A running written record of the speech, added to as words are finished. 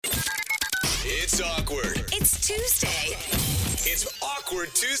It's awkward. It's Tuesday. It's Awkward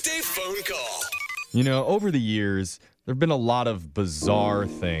Tuesday phone call. You know, over the years, there have been a lot of bizarre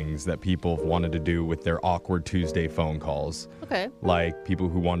things that people have wanted to do with their Awkward Tuesday phone calls. Okay. Like people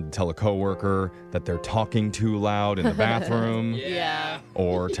who wanted to tell a coworker that they're talking too loud in the bathroom. Yeah.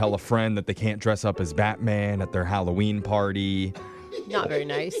 Or tell a friend that they can't dress up as Batman at their Halloween party. Not very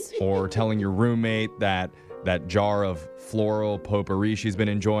nice. Or telling your roommate that jar of floral potpourri she's been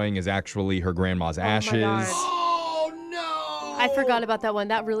enjoying is actually her grandma's ashes. God. Oh, no. I forgot about that one.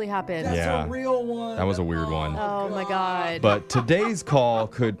 That really happened. That's Yeah. a real one. That was a weird one. Oh my God. But today's call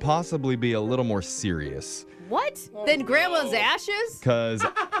could possibly be a little more serious. What? Then Grandma's ashes? Because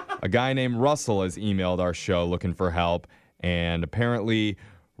a guy named Russell has emailed our show looking for help, and apparently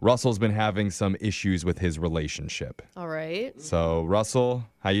Russell's been having some issues with his relationship. All right. So, Russell,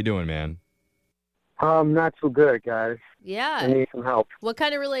 how you doing, man? Not so good, guys. I Yeah. need some help. What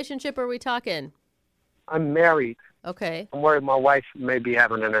kind of relationship are we talking? I'm married. Okay. I'm worried my wife may be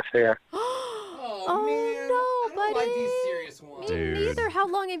having an affair. Oh, Oh, man. no, I don't like buddy. these serious ones. Me Dude. neither. How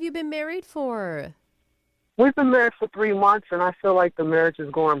long have you been married for? We've been married for 3 months, and I feel like the marriage is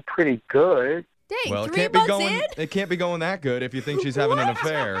going pretty good. Dang, Well, 3 months in? it can't be going that good if you think she's having an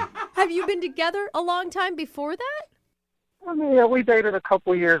affair. Have you been together a long time before that? I mean, yeah, we dated a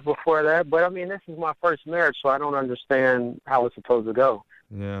couple years before that, but I mean, this is my first marriage, so I don't understand how it's supposed to go.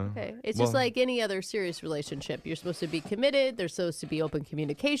 Yeah. Okay. It's just Well- like any other serious relationship. You're supposed to be committed. There's supposed to be open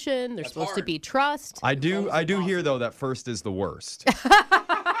communication. There's That's supposed to hard. be trust. I do hear though that first is the worst.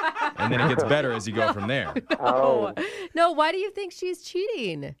 And then it gets better as you go from there. Oh. No, why do you think she's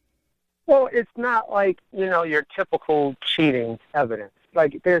cheating? Well, it's not like, your typical cheating evidence.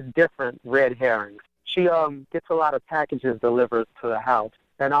 Like, there's different red herrings. She gets a lot of packages delivered to the house.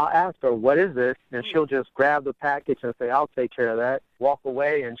 And I'll ask her, what is this? And she'll just grab the package and say, I'll take care of that, walk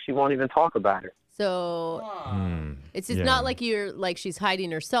away, and she won't even talk about it. So it's Yeah. not like she's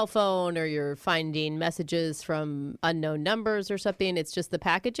hiding her cell phone or you're finding messages from unknown numbers or something. It's just the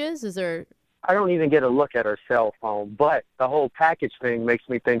packages. Is there? I don't even get a look at her cell phone, but the whole package thing makes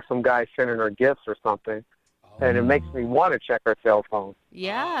me think some guy's sending her gifts or something. And it makes me want to check her cell phone.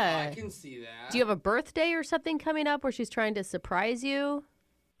 Yeah. I can see that. Do you have a birthday or something coming up where she's trying to surprise you?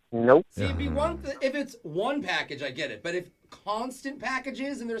 Nope. See, it'd be if it's one package, I get it. But if constant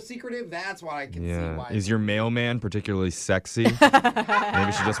packages and they're secretive, that's why I can see Yeah. why. Is your mailman particularly sexy?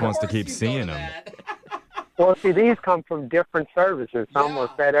 Maybe she just wants to keep seeing him. Well, see, these come from different services. Some are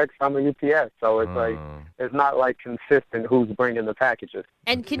Yeah. FedEx, some are UPS. So it's like, it's not like consistent who's bringing the packages.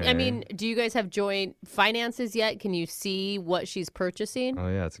 And Okay. do you guys have joint finances yet? Can you see what she's purchasing? Oh,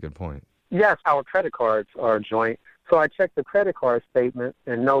 yeah, that's a good point. Yes, our credit cards are joint. So I checked the credit card statement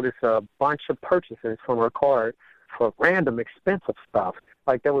and noticed a bunch of purchases from her card for random expensive stuff.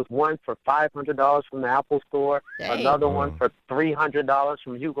 Like there was one for $500 from the Apple Store, Dang. another one for $300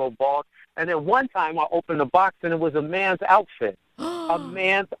 from Hugo Boss, and then one time I opened the box and it was a man's outfit. A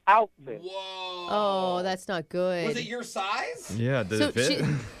man's outfit. Whoa. Oh, that's not good. Was it your size? Yeah, did So it fit?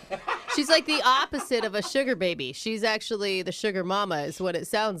 She's like the opposite of a sugar baby. She's actually the sugar mama is what it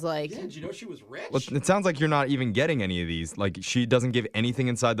sounds like. Yeah, did you know she was rich? Well, it sounds like you're not even getting any of these. Like, she doesn't give anything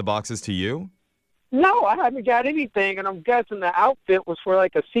inside the boxes to you? No, I haven't got anything, and I'm guessing the outfit was for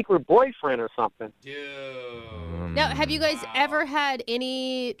like a secret boyfriend or something. Dude. Now, have you guys ever had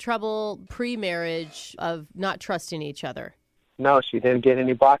any trouble pre-marriage of not trusting each other? No, she didn't get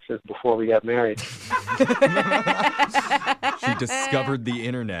any boxes before we got married. She discovered the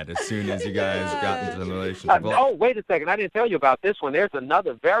internet as soon as you guys got into the relationship. Well, Oh, wait a second. I didn't tell you about this one. There's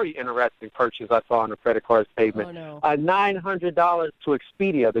another very interesting purchase I saw on the credit card statement. Oh, no. $900 to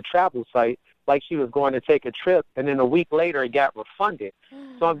Expedia, the travel site, like she was going to take a trip, and then a week later it got refunded.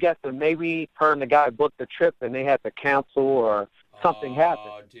 So I'm guessing maybe her and the guy booked the trip and they had to cancel or something happened.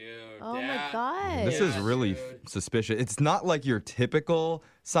 Oh, dude. Oh, my that- God. this is Yeah, really dude. suspicious. It's not like your typical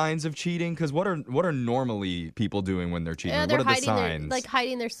signs of cheating, because what are normally people doing when they're cheating? Yeah, What they're are the hiding signs?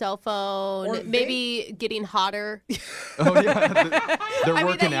 hiding their cell phone, Or maybe getting hotter. Oh, yeah. They're I mean,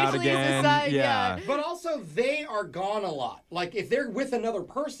 working that out usually is a again. sign, yeah. yeah. But also, they are gone a lot. Like, if they're with another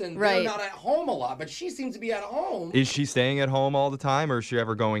person, Right. they're not at home a lot. But she seems to be at home. Is she staying at home all the time, or is she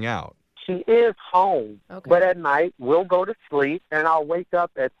ever going out? She is home, Okay. but at night we'll go to sleep, and I'll wake up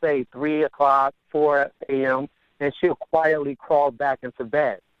at, say, 3 o'clock, 4 a.m., and she'll quietly crawl back into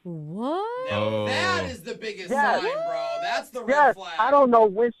bed. What? Now, Oh. that is the biggest Yes. sign, bro. That's the red Yes, flag. I don't know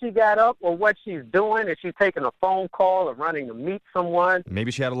when she got up or what she's doing, if she's taking a phone call or running to meet someone.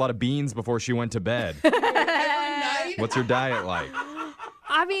 Maybe she had a lot of beans before she went to bed. Every night. What's your diet like?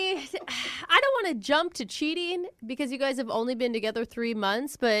 I mean, I don't want to jump to cheating because you guys have only been together 3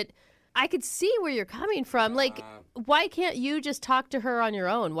 months, but I could see where you're coming from. Like, why can't you just talk to her on your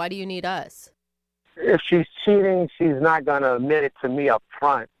own? Why do you need us? If she's cheating, she's not going to admit it to me up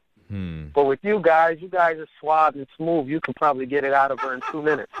front. But with you guys are suave and smooth. You can probably get it out of her in 2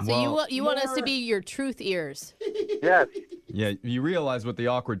 minutes. So you want us to be your truth ears? Yes. Yeah, you realize with the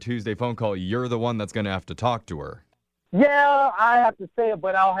Awkward Tuesday phone call, you're the one that's going to have to talk to her. Yeah, I have to say it,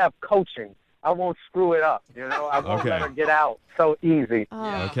 but I'll have coaching. I won't screw it up, I won't let her get out so easy.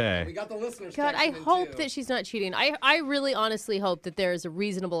 Yeah. Okay. We got the listeners. God, I texting in, hope too. that she's not cheating. I really honestly hope that there is a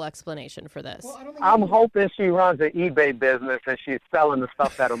reasonable explanation for this. Well, I don't think I'm hoping she runs an eBay business and she's selling the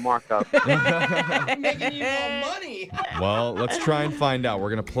stuff at a markup. I'm making you more money. Well, let's try and find out.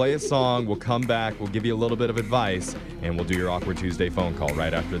 We're going to play a song. We'll come back. We'll give you a little bit of advice, and we'll do your Awkward Tuesday phone call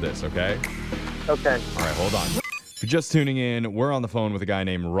right after this, okay? Okay. All right, hold on. If you're just tuning in, we're on the phone with a guy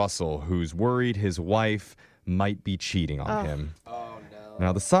named Russell who's worried his wife might be cheating on him. Oh, no.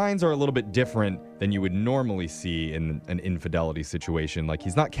 Now, the signs are a little bit different than you would normally see in an infidelity situation. Like,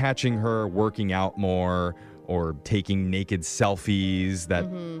 he's not catching her working out more or taking naked selfies that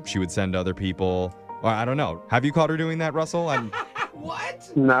she would send to other people. Or, I don't know. Have you caught her doing that, Russell?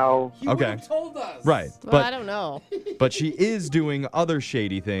 What? No. You Okay. would have told us. Right. Well, I don't know. But she is doing other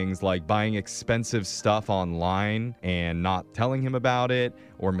shady things like buying expensive stuff online and not telling him about it,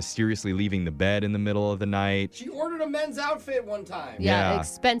 or mysteriously leaving the bed in the middle of the night. She ordered a men's outfit one time. Yeah, Yeah.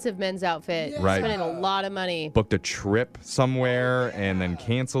 expensive men's outfit. Yeah. Right. Spending a lot of money. Booked a trip somewhere and then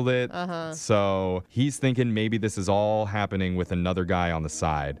canceled it. So he's thinking maybe this is all happening with another guy on the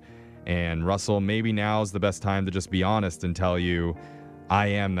side. And Russell, maybe now's the best time to just be honest and tell you, I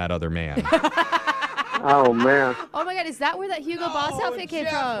am that other man. Oh, man. Oh my God, is that where that Hugo Boss outfit came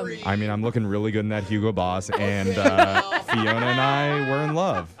from? Jeffrey. I mean, I'm looking really good in that Hugo Boss, and Fiona and I were in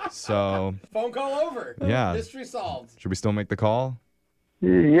love. So Phone call over. Yeah. Mystery solved. should we still make the call?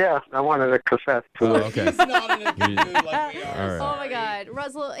 Yeah, I wanted to confess to Oh, it. okay. He's not in a good mood like we are. All right. Oh my God,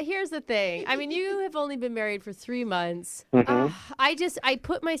 Russell, here's the thing. I mean, you have only been married for 3 months. I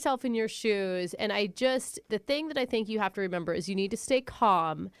put myself in your shoes, and the thing that I think you have to remember is you need to stay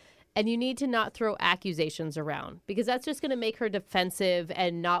calm, and you need to not throw accusations around, because that's just going to make her defensive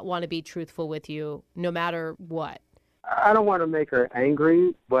and not want to be truthful with you no matter what. I don't want to make her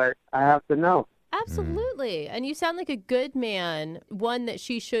angry, but I have to know. Absolutely. And you sound like a good man, one that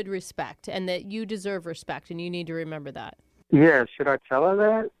she should respect, and that you deserve respect, and you need to remember that. Yeah, should I tell her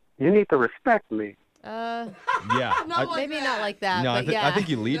that? You need to respect me. Yeah. Maybe not like that, No, but I yeah. think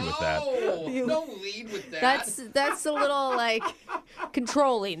you lead with that. No, don't lead with that. That's a little like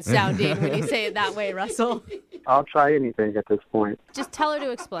controlling sounding when you say it that way, Russell. I'll try anything at this point. Just tell her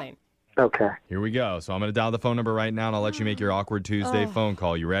to explain. Okay. Here we go. So I'm going to dial the phone number right now, and I'll let you make your Awkward Tuesday phone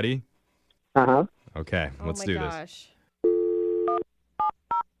call. You ready? Uh-huh. Okay, let's do this. Gosh.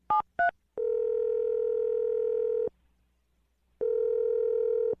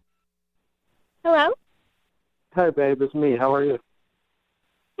 Hello? Hey, babe, it's me. How are you?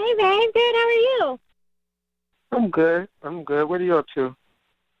 Hey, babe. Good. How are you? I'm good. What are you up to?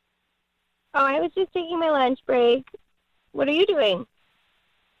 Oh, I was just taking my lunch break. What are you doing?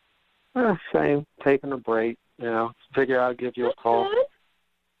 Same. Taking a break. Figure I'll give you a call. Good.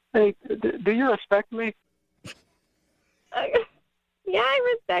 Hey, do you respect me? Yeah,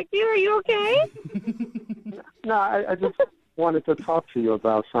 I respect you. Are you okay? No, I just wanted to talk to you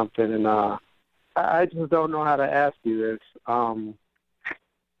about something, and I just don't know how to ask you this. Are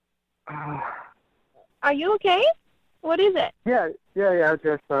you okay? What is it? Yeah.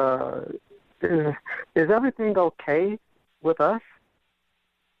 Just is everything okay with us?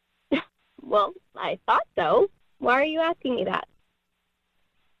 Well, I thought so. Why are you asking me that?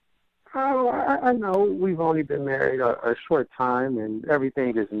 Oh, I know we've only been married a short time, and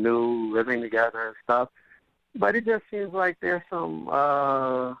everything is new, living together and stuff. But it just seems like there's some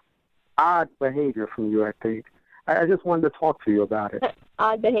odd behavior from you, I think. I just wanted to talk to you about it.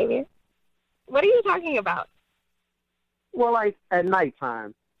 Odd behavior? What are you talking about? Well, like at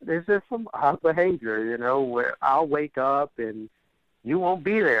nighttime, there's just some odd behavior, where I'll wake up and you won't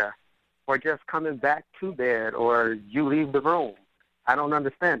be there, or just coming back to bed, or you leave the room. I don't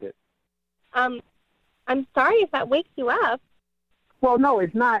understand it. I'm sorry if that wakes you up. Well, no,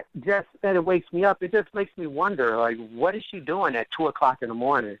 it's not just that it wakes me up. It just makes me wonder, like, what is she doing at 2 o'clock in the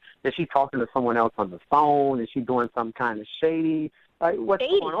morning? Is she talking to someone else on the phone? Is she doing some kind of shady? Like, what's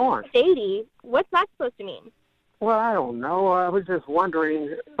Shady? going on? Shady? What's that supposed to mean? Well, I don't know. I was just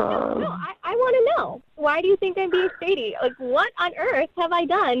wondering. No, I want to know. Why do you think I'm being shady? Like, what on earth have I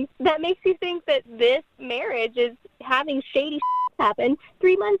done that makes you think that this marriage is having shady happen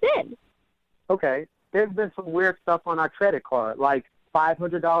 3 months in? Okay, there's been some weird stuff on our credit card. Like,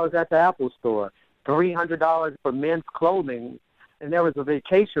 $500 at the Apple store, $300 for men's clothing, and there was a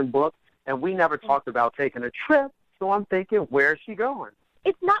vacation book, and we never talked about taking a trip. So I'm thinking, where's she going?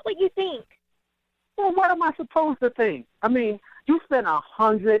 It's not what you think. Well, what am I supposed to think? I mean, you spent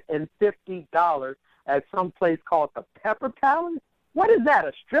 $150 at some place called the Pepper Palace? What is that,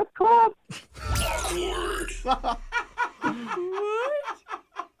 a strip club?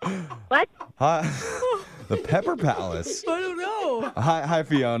 What? Hi. The Pepper Palace. I don't know. Hi,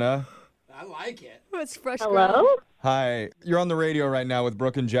 Fiona. I like it. It's fresh. Hello? Hi. You're on the radio right now with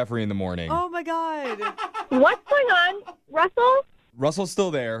Brooke and Jeffrey in the morning. Oh my God. What's going on, Russell? Russell's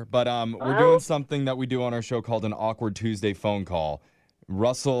still there, but we're doing something that we do on our show called an Awkward Tuesday phone call.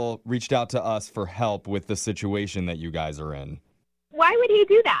 Russell reached out to us for help with the situation that you guys are in. Why would he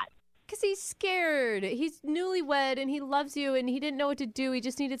do that? Because he's scared. He's newlywed and he loves you and he didn't know what to do. He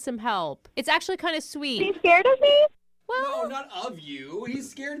just needed some help. It's actually kind of Is he sweet. scared of me? No, not of you. He's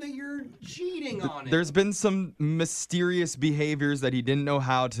scared that you're cheating on him. There's been some mysterious behaviors that he didn't know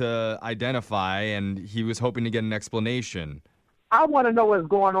how to identify, and he was hoping to get an explanation. I want to know what's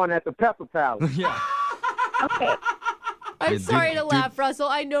going on at the Pepper Palace. Yeah. Okay. I'm Yeah, sorry to dude. laugh, Russell.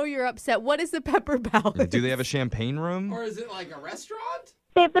 I know you're upset. What is the Pepper Palace? Do they have a champagne room? Or is it like a restaurant?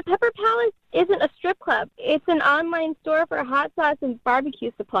 Babe, the Pepper Palace isn't a strip club. It's an online store for hot sauce and barbecue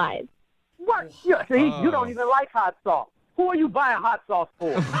supplies. What? Yeah, see, you don't even like hot sauce. Who are you buying hot sauce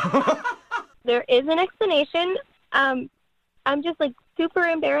for? There is an explanation. I'm just like super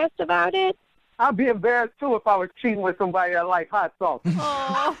embarrassed about it. I'd be embarrassed, too, if I was cheating with somebody that likes hot sauce.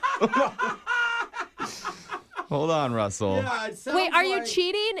 Aw. Hold on, Russell. Yeah, it sounds Wait, are you like-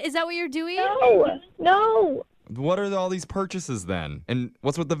 cheating? Is that what you're doing? No. What are all these purchases then? And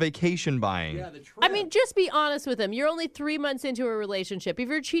what's with the vacation buying? Yeah, the trip. I mean, just be honest with him. You're only 3 months into a relationship. If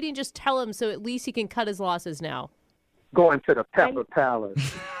you're cheating, just tell him so at least he can cut his losses now. Going to the Pepper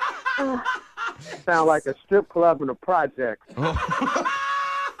Palace. Sound like a strip club in a project.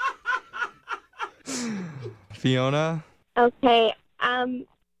 Fiona? Okay. I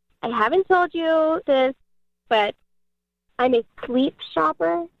haven't told you this, but I'm a sleep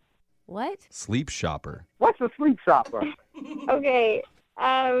shopper. What? Sleep shopper. What's a sleep shopper? Okay.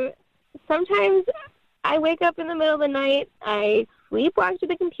 Sometimes I wake up in the middle of the night, I sleepwalk to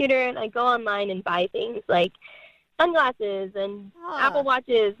the computer, and I go online and buy things like sunglasses and Apple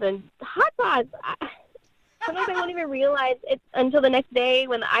Watches and hot sauce. Sometimes I won't even realize it until the next day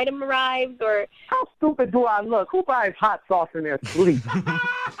when the item arrives or... How stupid do I look? Who buys hot sauce in their sleep?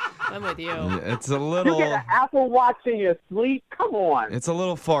 I'm with you. It's a You little get an Apple Watch in your sleep? Come on. it's a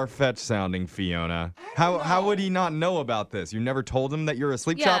little far-fetched sounding, Fiona. How would he not know about this? You never told him that you're a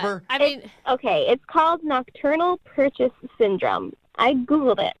sleep Yeah, shopper? I mean, Okay, it's called nocturnal purchase syndrome. I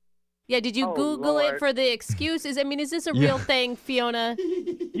Googled it. yeah, did you Oh, Google it Lord. for the excuse? Is this a Yeah. real thing, Fiona?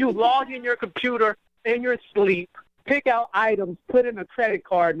 You log in your computer in your sleep, pick out items, put in a credit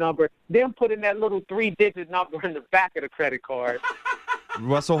card number, then put in that little 3-digit number in the back of the credit card.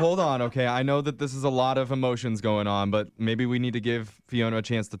 Russell, hold on, okay? I know that this is a lot of emotions going on, but maybe we need to give Fiona a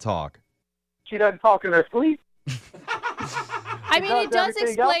chance to talk. She doesn't talk in her sleep. I mean, it does does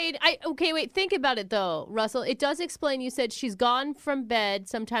everything else. explain. Okay, wait. Think about it though, Russell. It does explain. You said she's gone from bed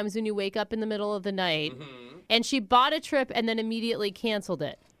sometimes when you wake up in the middle of the night, and she bought a trip and then immediately canceled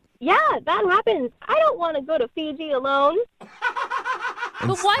it. Yeah, that happens. I don't want to go to Fiji alone.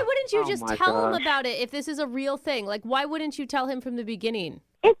 But why wouldn't you Oh just my tell him gosh. about it if this is a real thing? Like, why wouldn't you tell him from the beginning?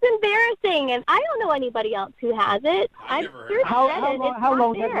 It's embarrassing, and I don't know anybody else who has it. I've I've never heard searched How Reddit. long, It's how not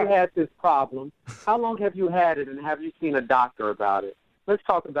long have there. you had this problem? How long have you had it, and have you seen a doctor about it? Let's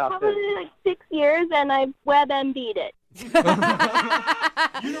talk about this. Probably like 6 years, and I've WebMD'd it.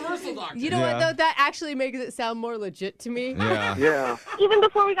 Universal Doctor. You know Yeah. what though? That actually makes it sound more legit to me. Yeah. Yeah. Even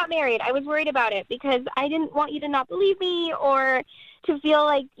before we got married, I was worried about it because I didn't want you to not believe me or to feel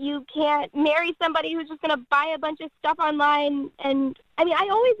like you can't marry somebody who's just going to buy a bunch of stuff online. And, I mean, I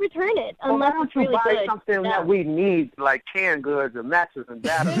always return it Well, why unless don't it's you really buy good. something that we need, like canned goods and matches and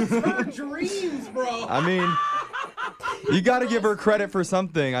batteries? It's her dreams, bro. I mean, you got to give her credit for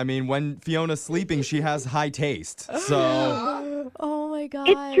something. I mean, when Fiona's sleeping, she has high taste. So, Oh my god.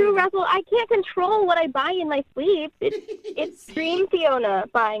 It's true, Russell. I can't control what I buy in my sleep. It's Dream Fiona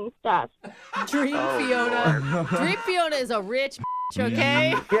buying stuff. Dream Fiona. Dream Fiona is a rich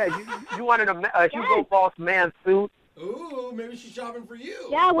okay? Yeah, you wanted a Hugo Boss man suit. Ooh, maybe she's shopping for you.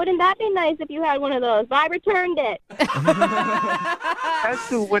 Yeah, wouldn't that be nice if you had one of those? I returned it. That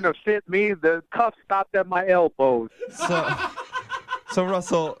suit wouldn't have fit me. The cuff stopped at my elbows. so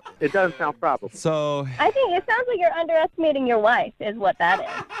Russell, It doesn't sound proper. so I think it sounds like you're underestimating your wife, is what that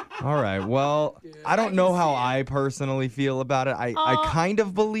is. All right. Well, I don't know how I personally feel about it. I kind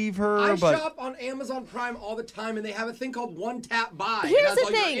of believe her, I but shop on Amazon Prime all the time, and they have a thing called One Tap Buy. Here's It has the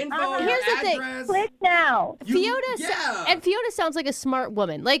all your thing. info, Here's your the thing. address. Click now. Fiona sounds like a smart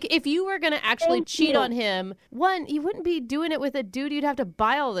woman. Like, if you were going to actually Thank cheat you. on him, one, you wouldn't be doing it with a dude you'd have to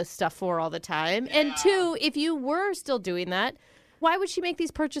buy all this stuff for all the time. And two, if you were still doing that, why would she make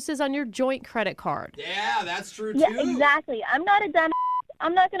these purchases on your joint credit card? Yeah, that's true, Yeah, too. exactly. I'm not a dumb.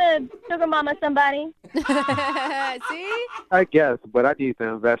 I'm not gonna sugar mama somebody. See? I guess, but I need to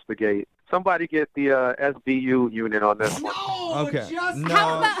investigate. Somebody get the SBU unit on this one. No, Okay. just No.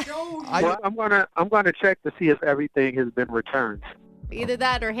 How about- show you. I- Well, I'm gonna check to see if everything has been returned. Either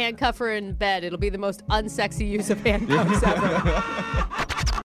that or handcuff her in bed. It'll be the most unsexy use of handcuffs ever.